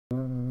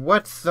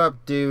What's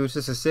up, dudes?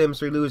 This is Sims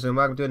Reloos, and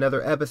welcome to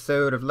another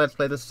episode of Let's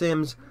Play The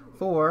Sims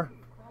 4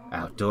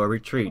 Outdoor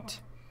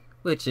Retreat,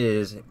 which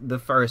is the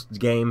first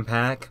game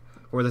pack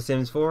for The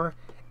Sims 4,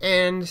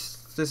 and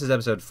this is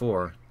episode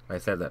 4. I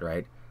said that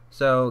right.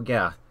 So,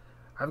 yeah,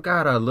 I've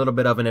got a little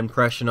bit of an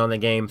impression on the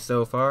game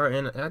so far,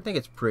 and I think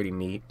it's pretty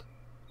neat.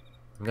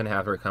 I'm gonna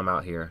have her come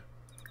out here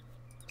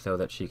so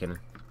that she can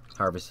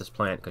harvest this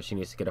plant, because she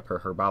needs to get up her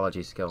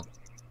herbology skill.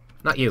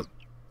 Not you!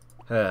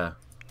 Dang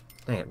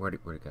it, where'd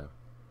it go?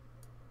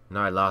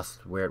 Now I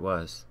lost where it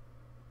was.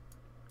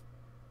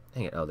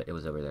 Dang it, oh, it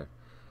was over there.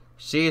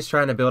 She's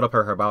trying to build up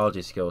her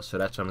herbology skills, so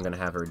that's what I'm going to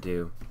have her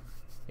do.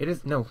 It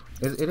is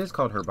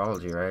called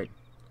herbology, right?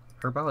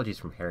 Herbology's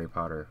from Harry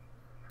Potter.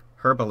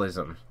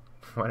 Herbalism.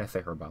 Why did I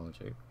say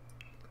herbology?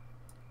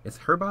 Is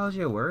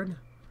herbology a word?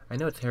 I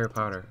know it's Harry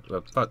Potter.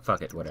 Well,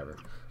 fuck it, whatever.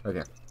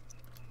 Okay.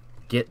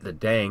 Get the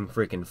dang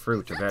freaking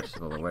fruit or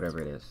vegetable or whatever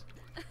it is.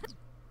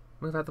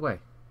 Move out the way.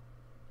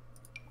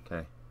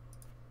 Okay.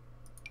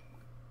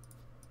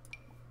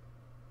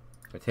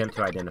 Attempt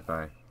to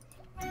identify.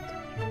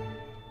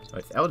 Oh,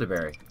 it's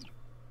elderberry.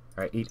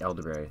 Alright, eat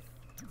elderberry.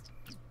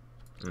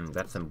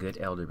 That's some good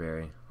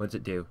elderberry. What's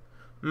it do?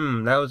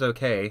 That was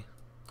okay.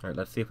 Alright,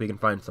 let's see if we can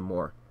find some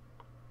more.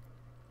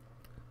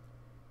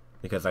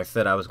 Because I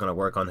said I was going to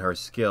work on her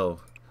skill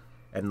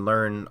and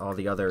learn all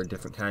the other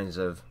different kinds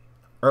of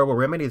herbal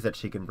remedies that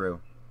she can brew.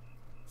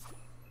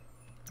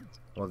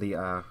 Well,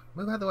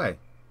 move out of the way.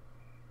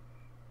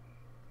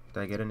 Did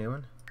I get a new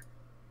one?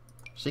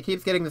 She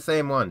keeps getting the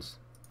same ones.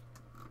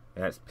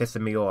 And it's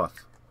pissing me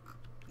off.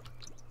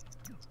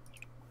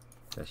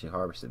 So she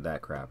harvested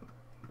that crap.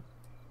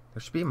 There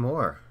should be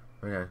more.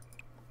 Okay.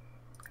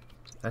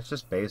 That's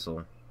just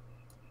basil.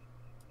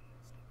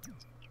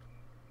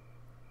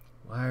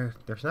 Why?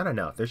 There's not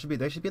enough. They should be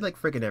like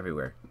friggin'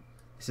 everywhere.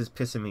 This is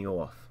pissing me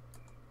off.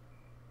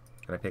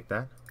 Can I pick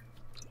that?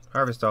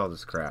 Harvest all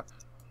this crap.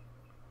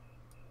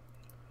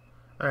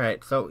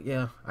 Alright, so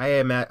yeah, I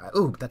am at...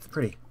 Ooh, that's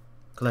pretty.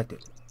 Collect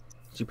it.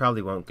 She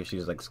probably won't because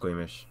she's like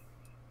squeamish.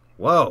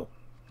 Whoa!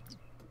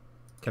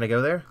 Can I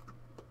go there?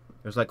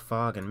 There's like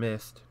fog and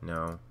mist.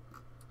 No.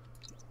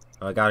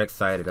 Oh, I got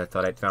excited. I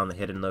thought I'd found the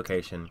hidden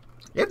location.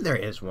 If there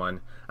is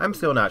one. I'm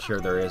still not sure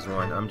there is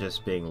one. I'm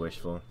just being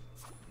wishful.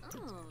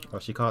 Oh,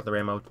 she caught the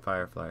rainbow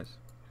fireflies.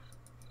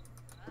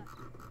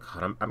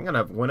 God, I'm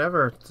gonna...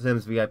 Whenever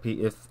Sims VIP...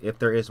 If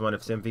there is one,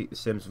 if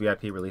Sims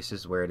VIP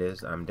releases where it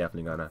is, I'm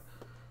definitely gonna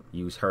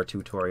use her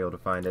tutorial to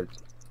find it.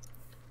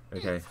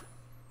 Okay.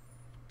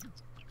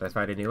 Did I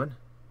find a new one?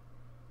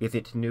 Is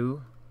it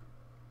new?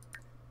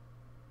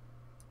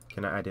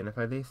 Can I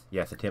identify these?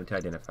 Yes, attempt to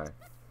identify.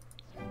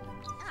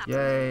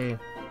 Yay!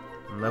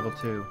 I'm level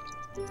 2.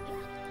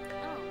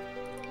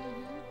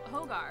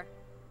 Hogar.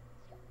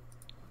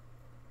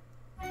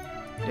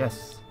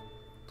 Yes.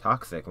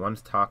 Toxic.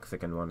 One's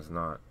toxic and one's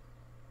not.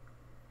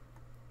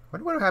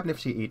 Wonder what would happen if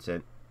she eats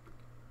it.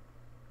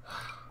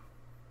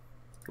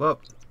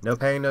 Well, no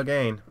pain, no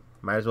gain.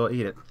 Might as well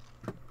eat it.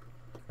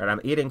 Alright,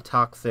 I'm eating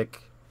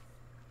toxic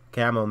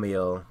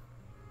chamomile.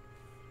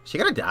 She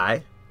gonna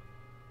die?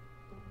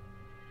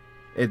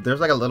 There's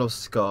like a little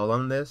skull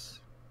on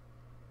this.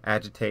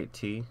 Agitate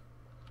tea.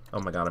 Oh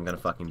my god, I'm gonna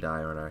fucking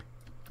die, aren't I?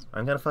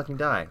 I'm gonna fucking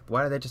die.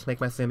 Why did they just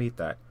make my sim eat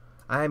that?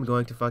 I am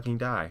going to fucking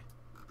die.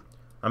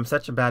 I'm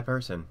such a bad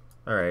person.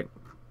 Alright.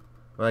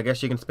 Well, I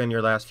guess you can spend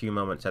your last few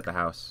moments at the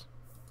house.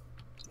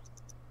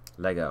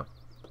 Lego.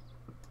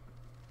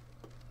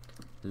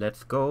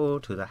 Let's go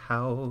to the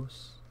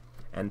house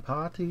and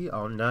party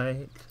all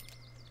night.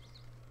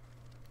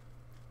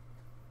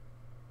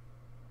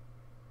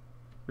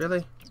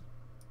 Really?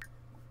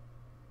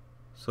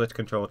 Switch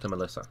control to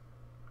Melissa.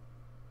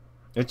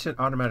 It should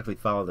automatically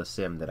follow the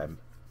sim that I'm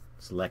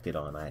selected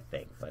on, I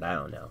think, but I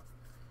don't know.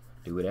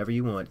 Do whatever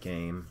you want,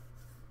 game.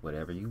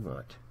 Whatever you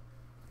want.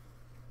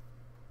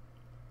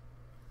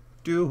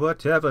 Do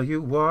whatever you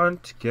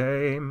want,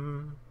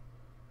 game.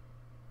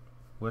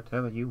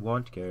 Whatever you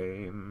want,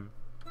 game.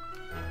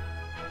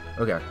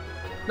 Okay.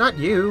 Not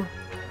you!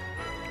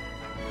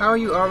 How are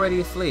you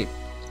already asleep?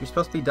 You're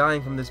supposed to be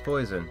dying from this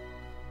poison.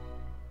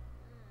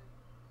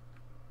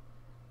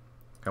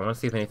 I want to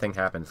see if anything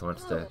happens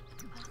once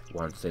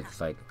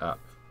it's like up.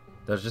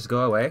 Does it just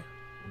go away?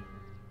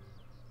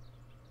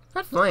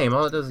 That's lame.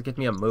 All it does is get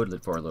me a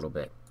moodlet for a little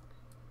bit.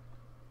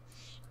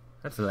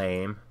 That's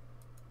lame.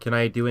 Can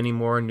I do any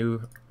more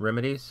new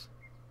remedies?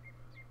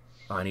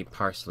 Oh, I need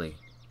parsley.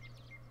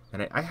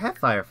 And I have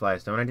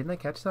fireflies, don't I? Didn't I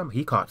catch some?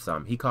 He caught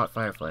some. He caught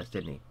fireflies,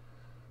 didn't he?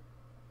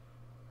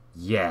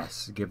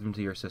 Yes. Give them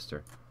to your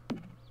sister.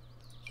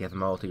 Give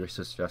them all to your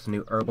sister. That's a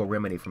new herbal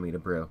remedy for me to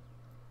brew.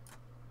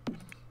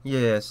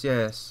 Yes,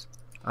 yes.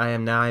 I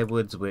am now a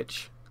woods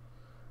witch.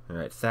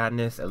 Alright,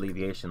 sadness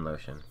alleviation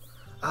lotion.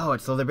 Oh,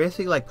 so they're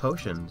basically like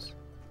potions.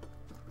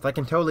 So I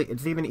can totally...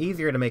 It's even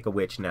easier to make a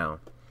witch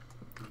now.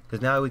 Because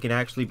now we can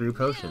actually brew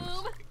potions.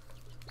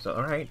 So,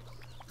 alright.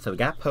 So we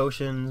got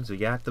potions, we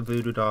got the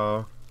voodoo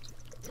doll.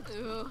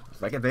 So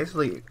I can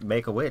basically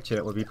make a witch and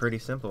it would be pretty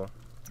simple.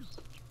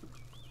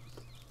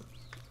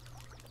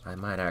 I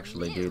might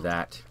actually do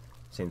that.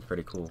 Seems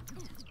pretty cool.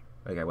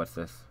 Okay, what's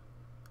this?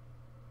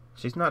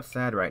 She's not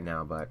sad right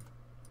now, but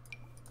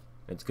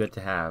it's good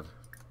to have.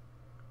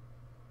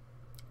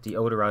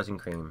 Deodorizing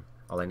cream.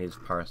 All I need is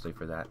parsley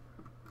for that.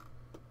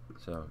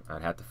 So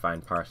I'd have to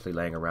find parsley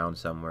laying around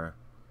somewhere.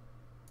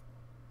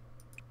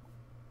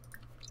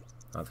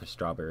 Oh, the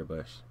strawberry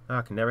bush. Oh,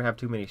 I can never have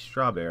too many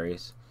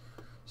strawberries.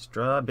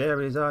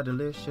 Strawberries are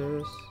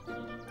delicious.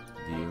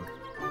 View.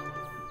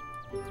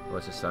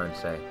 What's the sign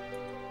say?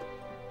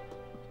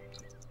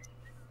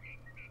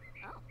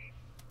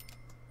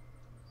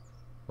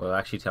 Will it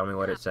actually tell me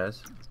what it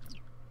says?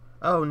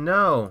 Oh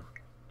no!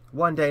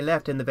 1 day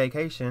left in the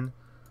vacation.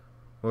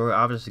 We're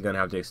obviously going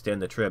to have to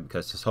extend the trip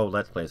because this whole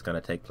Let's Play is going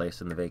to take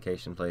place in the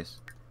vacation place.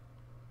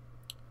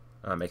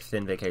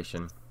 Extend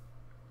vacation.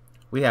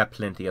 We have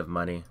plenty of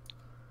money.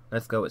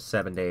 Let's go with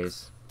 7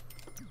 days.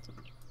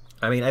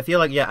 I mean, I feel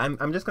like, yeah,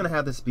 I'm just going to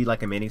have this be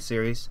like a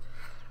mini-series.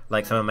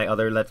 Like some of my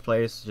other Let's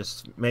Plays.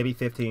 Just maybe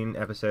 15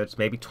 episodes,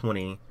 maybe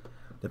 20.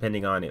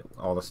 Depending on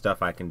all the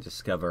stuff I can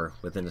discover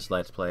within this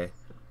Let's Play.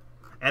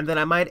 And then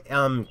I might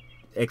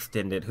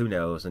extend it, who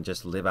knows, and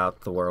just live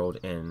out the world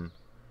in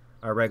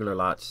our regular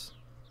lots.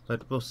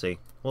 But we'll see.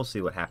 We'll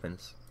see what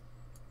happens.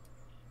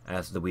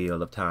 As the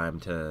wheel of time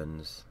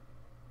turns.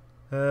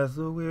 As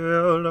the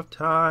wheel of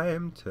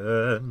time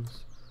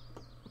turns.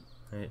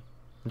 Right.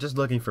 I'm just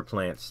looking for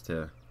plants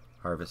to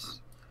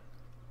harvest.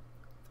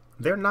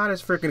 They're not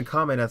as freaking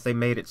common as they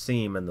made it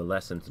seem in the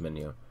lessons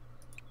menu.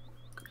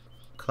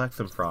 Collect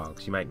some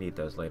frogs. You might need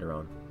those later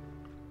on.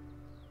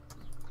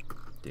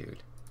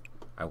 Dude.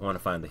 I want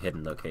to find the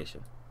hidden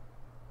location.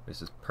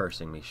 This is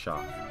pursing me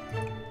shop.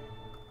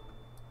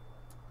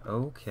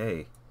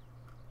 Okay.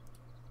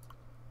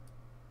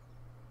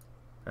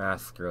 Ah,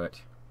 screw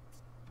it.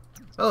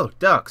 Oh,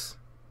 ducks!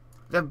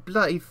 They're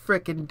bloody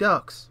frickin'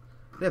 ducks!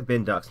 There have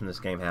been ducks in this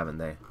game, haven't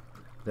they?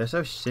 They're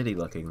so shitty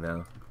looking,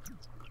 though.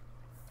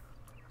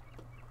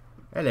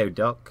 Hello,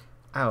 duck.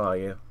 How are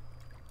you?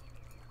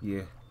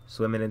 You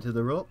swimming into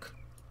the rock?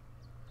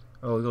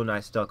 Oh, you're a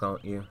nice duck,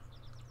 aren't you?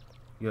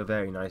 You're a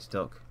very nice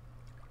duck.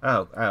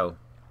 Oh, oh.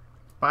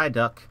 Bye,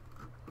 duck.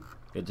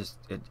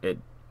 It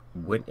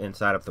went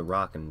inside of the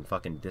rock and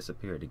fucking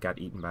disappeared. It got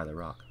eaten by the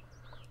rock.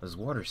 This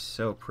water's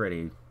so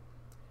pretty.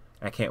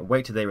 I can't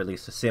wait till they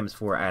release The Sims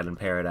 4 Island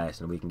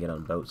Paradise and we can get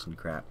on boats and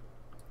crap.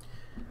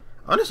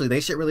 Honestly, they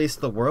should release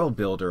the world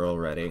builder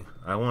already.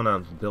 I want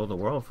to build a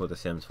world for The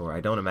Sims 4. I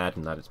don't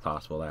imagine that it's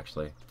possible,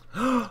 actually.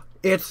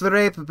 It's the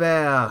Rape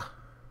Bear!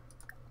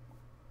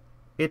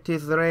 It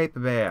is the Rape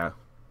Bear.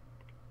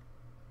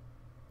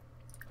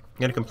 I'm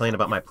gonna complain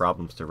about my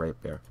problems to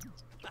Rape Bear.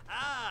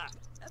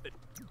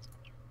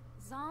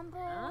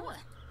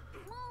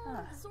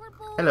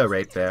 Hello,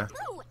 Rape Bear.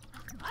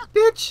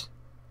 Bitch!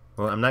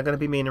 Well, I'm not gonna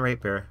be mean to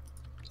Rape Bear.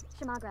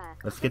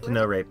 Let's get to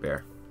know Rape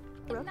Bear.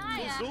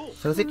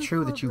 So is it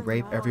true that you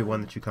rape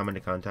everyone that you come into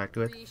contact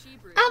with?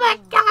 Oh my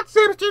god,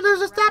 Sims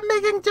Losers, stop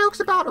making jokes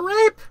about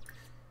rape!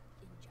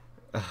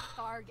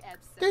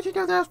 Did you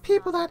know there's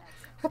people that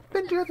have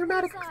been through a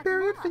traumatic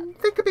experience and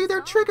think could be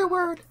their trigger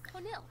word?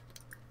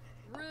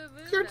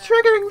 You're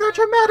triggering their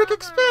traumatic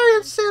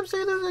experience, Sims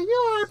Loser. You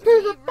are a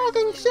piece of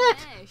fucking shit!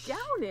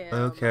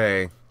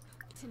 Okay.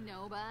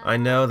 I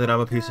know that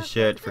I'm a piece of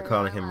shit for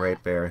calling him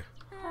Rape Bear.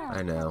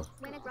 I know.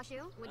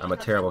 I'm a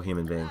terrible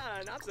human being.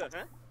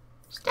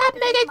 Stop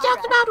making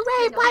jokes about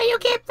rape! Why do you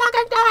keep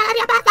fucking doing it,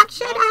 you piece of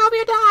shit? I hope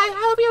you die! I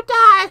hope you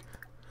die!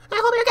 I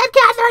hope you get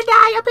cancer and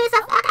die, you piece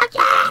of fucking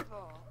shit!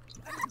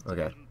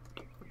 Okay.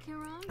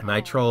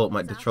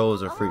 The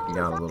trolls are freaking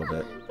out a little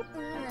bit.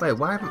 Wait,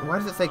 why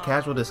does it say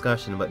casual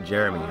discussion but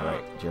Jeremy's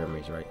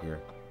right here?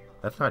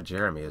 That's not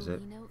Jeremy, is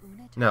it?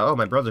 No, oh,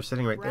 my brother's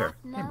sitting right there.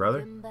 Hey,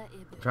 brother.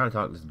 I'm trying to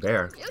talk to this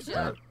bear.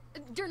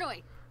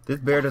 This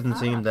bear doesn't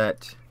seem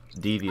that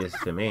devious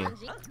to me.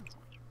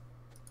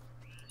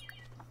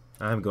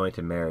 I'm going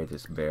to marry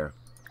this bear.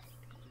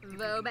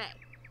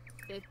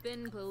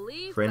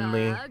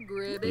 Friendly,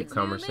 deep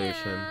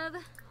conversation,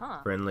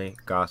 friendly,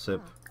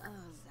 gossip.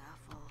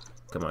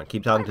 Come on,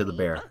 keep talking to the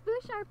bear.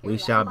 We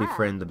shall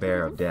befriend the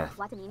bear of death.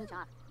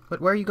 But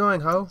where are you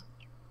going, ho?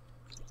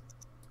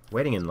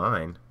 Waiting in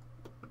line.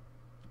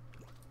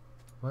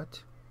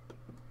 What?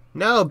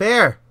 No,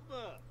 bear!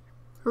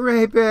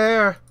 Hooray,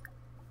 bear!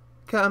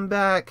 Come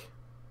back!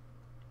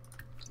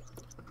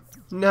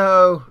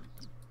 No!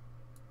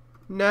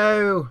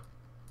 No!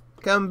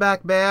 Come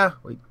back, bear!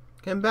 Wait,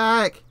 come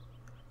back!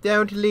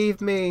 Don't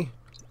leave me!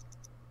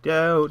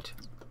 Don't!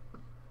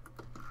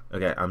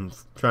 Okay, I'm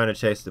trying to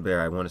chase the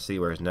bear. I want to see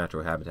where his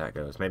natural habitat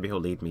goes. Maybe he'll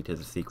lead me to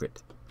the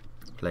secret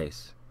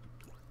place.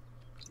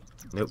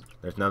 Nope,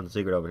 there's nothing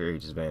secret over here. He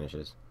just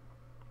vanishes.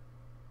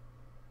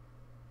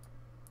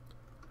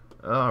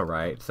 All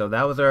right, so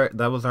that was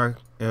our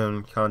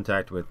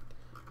contact with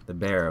the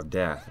bear of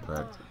death.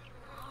 But what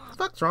the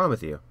fuck's wrong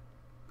with you?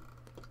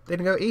 They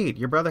didn't go eat.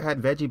 Your brother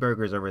had veggie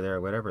burgers over there,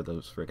 whatever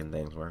those freaking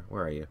things were.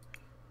 Where are you?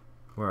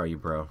 Where are you,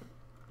 bro?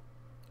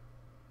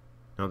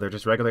 No, they're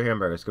just regular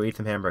hamburgers. Go eat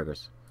some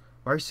hamburgers.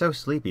 Why are you so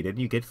sleepy? Didn't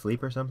you get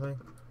sleep or something?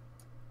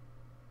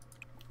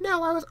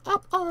 No, I was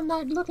up all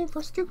night looking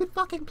for stupid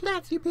fucking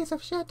plants, you piece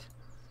of shit.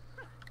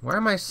 Why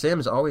are my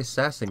Sims always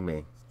sassing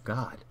me?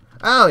 God.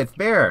 Oh, it's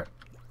Bear!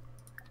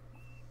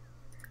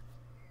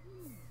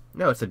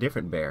 No, it's a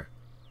different Bear.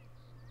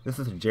 This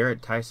is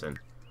Jared Tyson.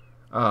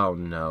 Oh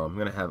no, I'm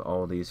gonna have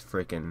all these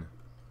frickin'...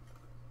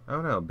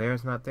 Oh no,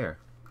 Bear's not there.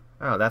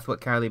 Oh, that's what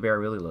Kylie Bear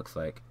really looks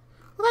like.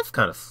 Well, that's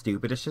kind of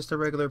stupid. It's just a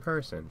regular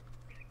person.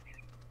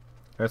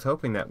 I was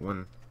hoping that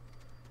when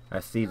I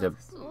see the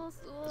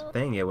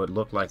thing, it would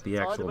look like the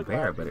actual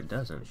bear, but it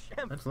doesn't.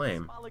 That's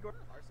lame.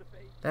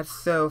 That's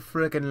so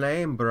frickin'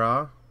 lame,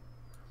 brah.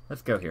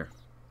 Let's go here.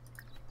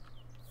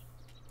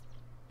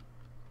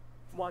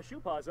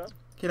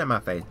 Get out of my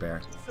face,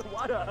 Bear.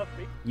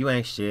 You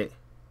ain't shit.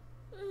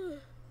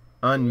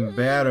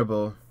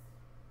 Unbearable.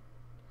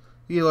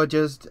 You are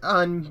just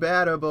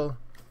unbearable.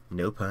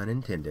 No pun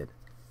intended.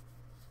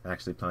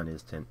 Actually, pun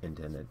is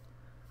intended.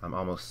 I'm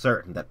almost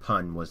certain that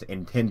pun was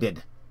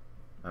intended.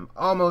 I'm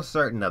almost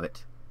certain of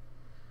it.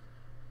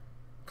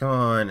 Come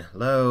on,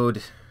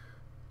 load.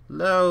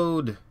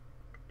 Load.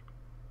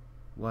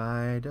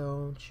 Why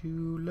don't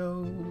you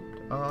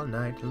load all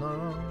night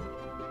long?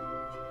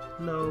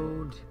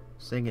 Load.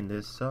 Singing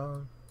this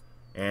song.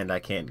 And I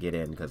can't get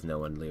in because no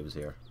one lives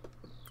here.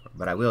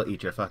 But I will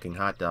eat your fucking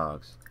hot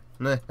dogs.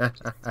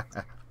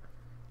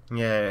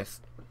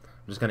 Yes.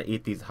 I'm just gonna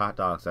eat these hot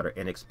dogs that are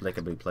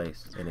inexplicably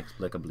placed.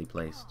 Inexplicably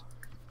placed.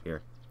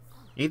 Here.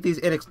 Eat these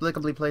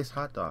inexplicably placed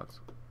hot dogs.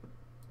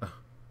 Ugh.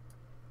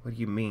 What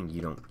do you mean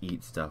you don't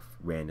eat stuff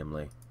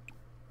randomly?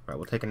 Alright,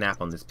 we'll take a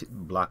nap on this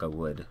block of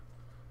wood.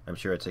 I'm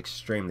sure it's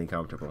extremely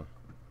comfortable.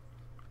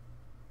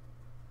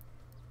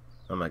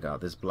 Oh my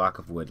god, this block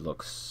of wood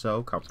looks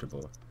so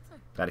comfortable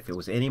that if it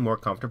was any more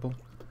comfortable...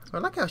 I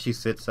like how she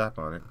sits up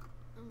on it.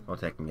 I'm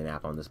taking a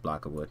nap on this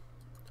block of wood.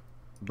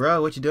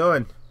 Bro, what you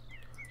doing?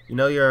 You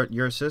know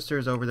your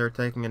sister's over there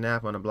taking a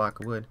nap on a block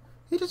of wood.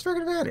 He just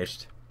freaking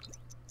vanished.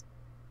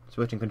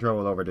 Switching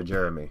control over to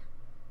Jeremy.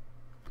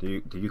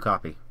 Do you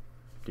copy?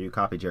 Do you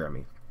copy,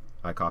 Jeremy?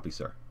 I copy,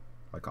 sir.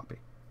 I copy.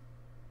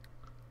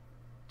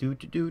 Do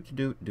do do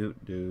do do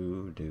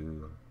do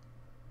do.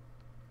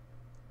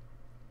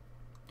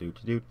 Do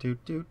do do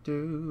do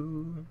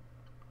do.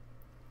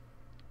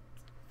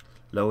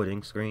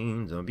 Loading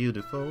screens are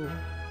beautiful.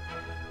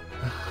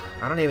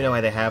 I don't even know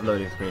why they have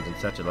loading screens in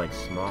such a like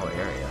small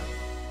area.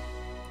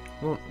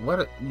 Well,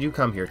 what you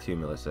come here too,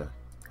 Melissa?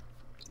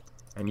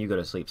 And you go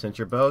to sleep since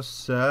you're both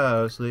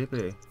so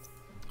sleepy.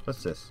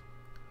 What's this?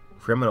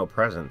 Criminal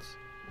presence.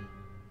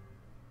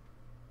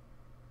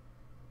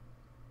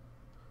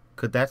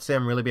 Could that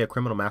Sim really be a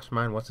criminal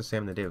mastermind? What's the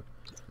Sim to do?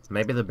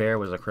 Maybe the bear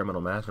was a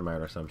criminal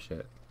mastermind or some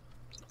shit.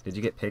 Did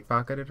you get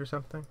pickpocketed or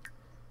something?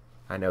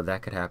 I know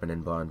that could happen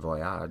in Bon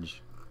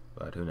Voyage,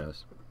 but who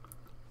knows.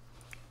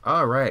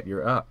 Alright,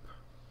 you're up.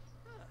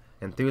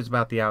 Enthused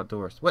about the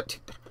outdoors. What?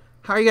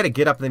 How are you gonna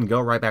get up and then go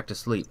right back to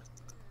sleep?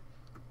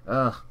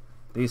 Ugh,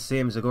 these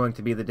Sims are going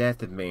to be the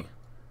death of me.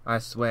 I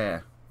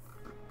swear.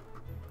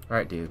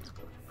 Alright, dude.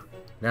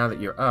 Now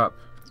that you're up...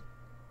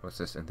 What's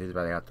this? Enthused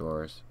about the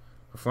outdoors.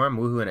 Perform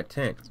woohoo in a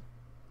tent.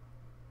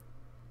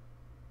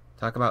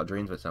 Talk about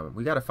dreams with someone.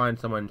 We gotta find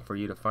someone for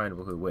you to find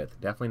woohoo with.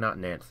 Definitely not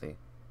Nancy.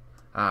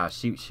 Ah,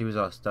 she was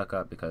all stuck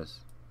up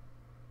because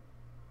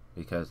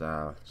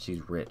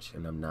she's rich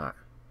and I'm not.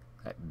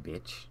 That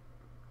bitch.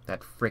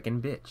 That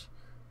frickin' bitch.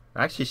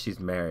 Actually, she's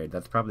married.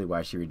 That's probably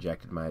why she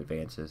rejected my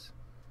advances.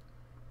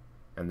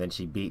 And then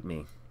she beat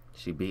me.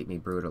 She beat me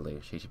brutally.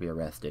 She should be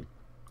arrested.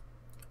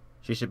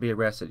 She should be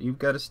arrested. You've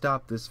got to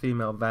stop this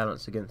female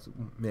violence against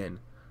men.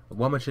 A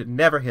woman should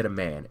never hit a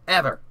man.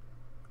 Ever!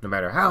 No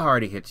matter how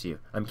hard he hits you.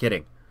 I'm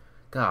kidding.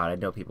 God, I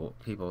know people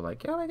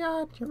like, oh my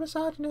god, you're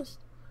misogynist.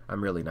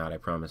 I'm really not, I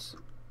promise.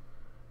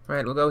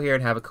 Alright, we'll go here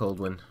and have a cold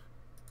one.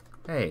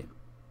 Hey.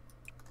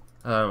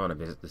 I don't want to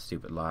visit this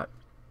stupid lot.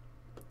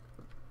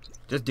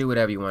 Just do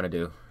whatever you want to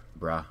do,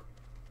 bruh.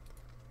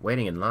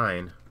 Waiting in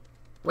line?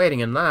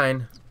 Waiting in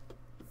line?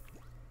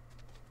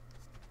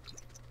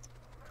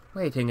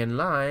 Waiting in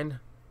line?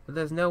 But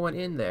there's no one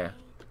in there.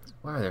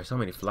 Wow, there's so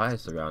many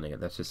flies surrounding it.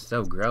 That's just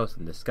so gross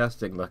and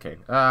disgusting looking.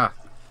 Ah!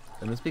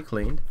 Can this be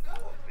cleaned?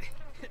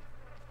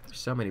 There's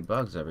so many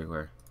bugs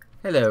everywhere.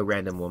 Hello,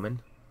 random woman.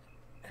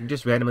 You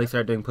just randomly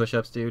start doing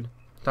push-ups, dude?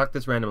 Talk to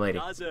this random lady.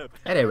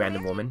 Hello,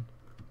 random woman.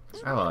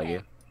 How are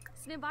you?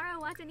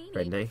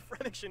 Friendly.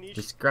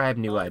 Describe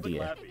new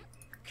idea.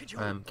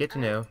 Get to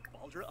know.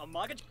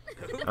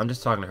 I'm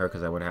just talking to her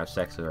because I want to have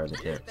sex with her in the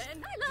tent.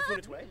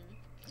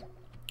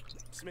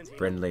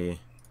 Friendly.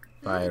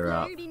 Fire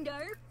up.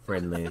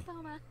 Friendly.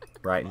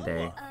 Bright and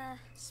day.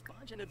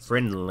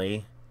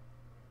 Friendly.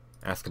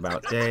 Ask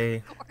about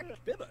day.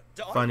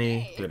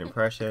 Funny. Do an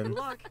impression.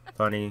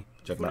 Funny.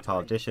 Joke about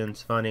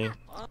politicians. Funny.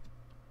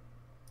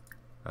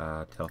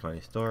 Tell funny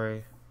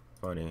story.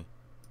 Funny.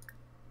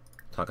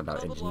 Talk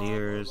about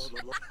engineers.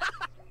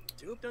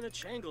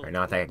 Right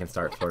now I think I can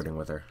start flirting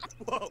with her.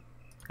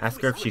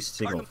 Ask her if she's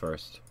single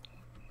first.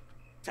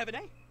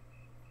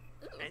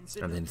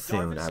 And then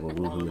soon I will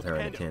woohoo with her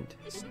in a tent.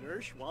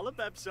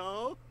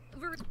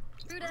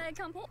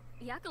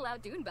 Yakalau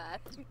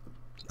Doonbath.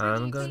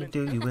 I'm gonna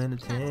do you in a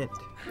tent.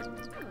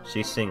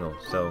 She's single,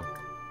 so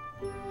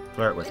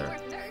flirt with her.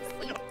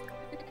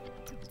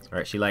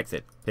 Alright, she likes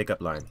it.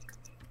 Pickup line.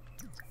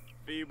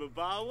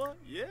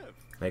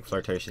 Make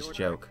flirtatious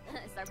joke.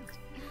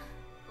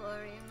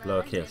 Blow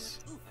a kiss.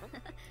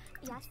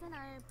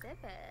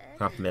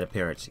 Compliment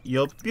appearance.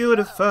 You're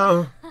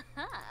beautiful.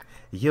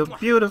 You're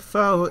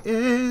beautiful,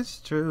 it's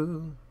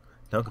true.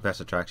 Don't confess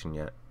attraction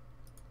yet.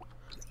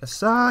 I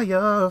saw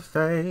your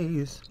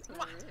face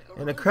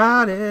in a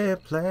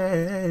crowded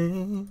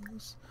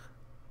place,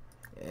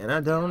 and I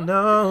don't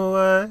know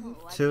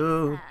what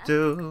to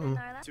do,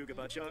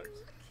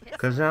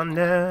 'cause I'll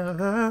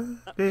never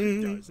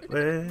be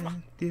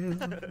with you.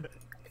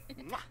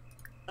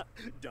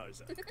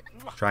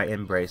 Try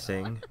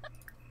embracing,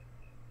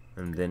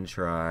 and then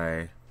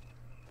try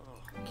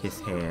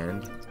kiss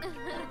hand.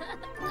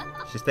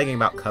 She's thinking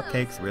about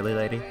cupcakes, really,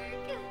 lady?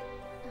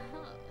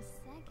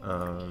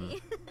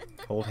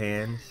 Hold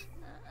hands,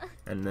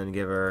 and then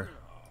give her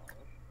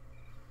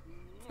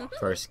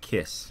first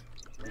kiss.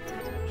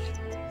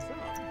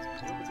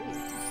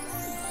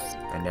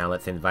 And now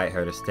let's invite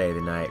her to stay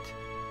the night.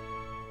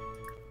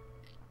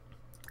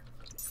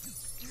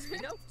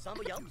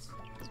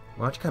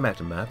 Why don't you come back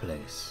to my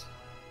place?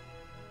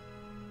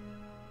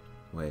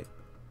 Wait.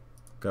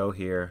 Go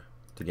here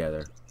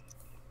together.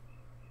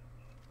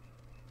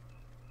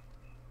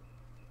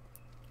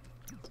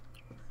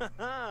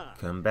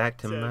 Come back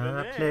to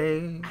my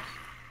place.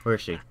 Where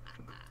is she?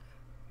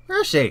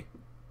 Where is she?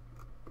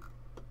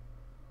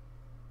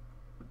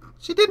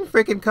 She didn't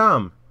freaking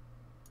come.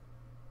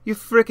 You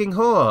freaking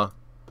whore.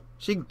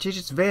 She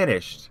just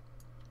vanished.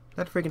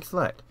 That freaking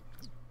slut.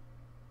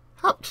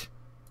 How?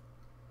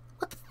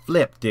 What the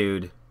flip,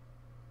 dude?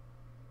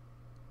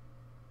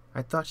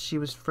 I thought she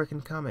was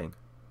freaking coming.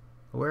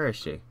 Where is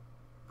she?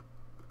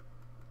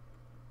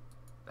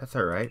 That's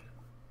her, right?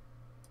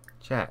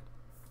 Chat.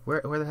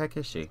 Where the heck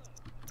is she?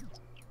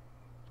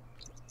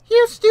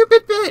 You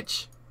stupid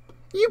bitch!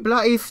 You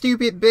bloody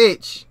stupid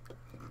bitch!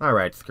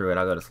 Alright, screw it.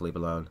 I'll go to sleep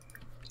alone.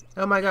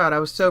 Oh my god, I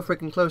was so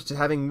freaking close to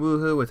having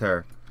woohoo with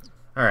her.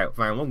 Alright,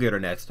 fine. We'll get her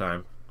next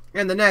time.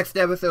 In the next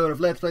episode of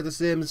Let's Play The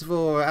Sims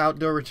 4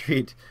 Outdoor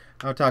Retreat.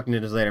 I'll talk to you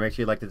later. Make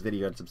sure you like this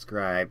video and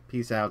subscribe.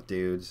 Peace out,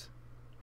 dudes.